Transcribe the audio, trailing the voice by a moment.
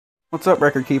What's up,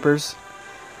 record keepers?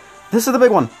 This is the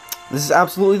big one. This is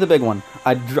absolutely the big one.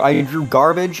 I drew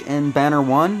garbage in Banner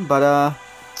 1, but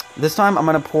this time I'm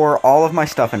gonna pour all of my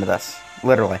stuff into this.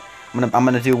 Literally. I'm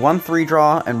gonna do one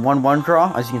 3-draw and one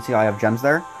 1-draw. As you can see, I have gems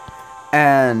there.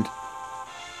 And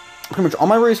pretty much all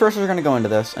my resources are gonna go into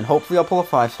this, and hopefully I'll pull a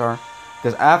 5-star.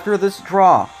 Because after this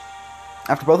draw,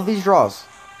 after both of these draws,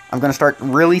 I'm gonna start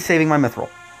really saving my Mythril.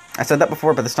 I said that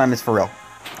before, but this time it's for real.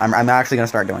 I'm actually gonna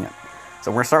start doing it. So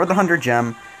we're gonna start with the 100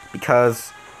 gem,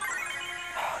 because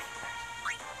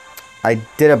I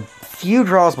did a few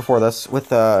draws before this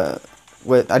with I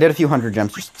did a few 100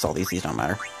 gems. Just sell these don't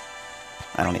matter.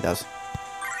 I don't need those.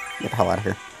 Get the hell out of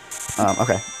here.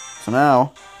 Okay, so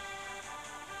now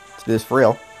let's do this for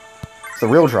real. It's the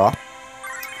real draw.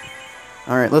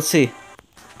 Alright, let's see.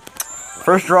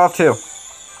 First draw of 2.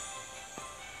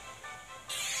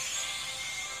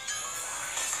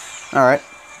 Alright,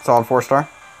 solid 4-star.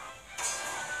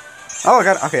 Oh, I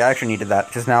got, okay, I actually needed that,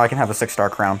 because now I can have a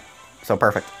 6-star crown. So,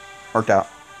 perfect. Worked out.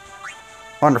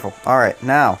 Wonderful. Alright,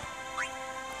 now.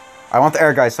 I want the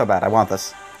air guys so bad. I want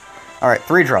this. Alright,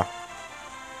 3-draw.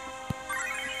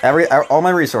 All my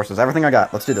resources, everything I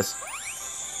got. Let's do this.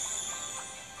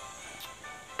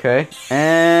 Okay,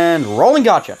 and rolling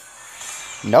gotcha.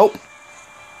 Nope.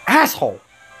 Asshole.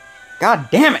 God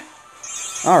damn it.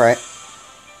 Alright.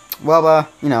 Well,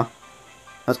 you know.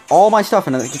 That's all my stuff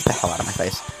in it. Get the hell out of my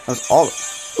face. That was all...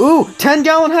 Ooh!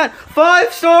 10-gallon hat!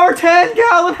 5-star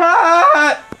 10-gallon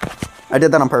hat! I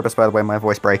did that on purpose, by the way. My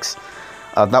voice breaks.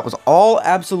 That was all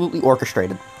absolutely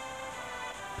orchestrated.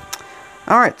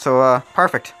 Alright, so,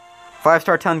 perfect.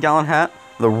 5-star 10-gallon hat.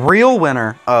 The real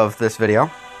winner of this video.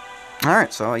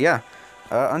 Alright, so, yeah.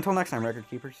 Until next time, record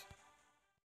keepers.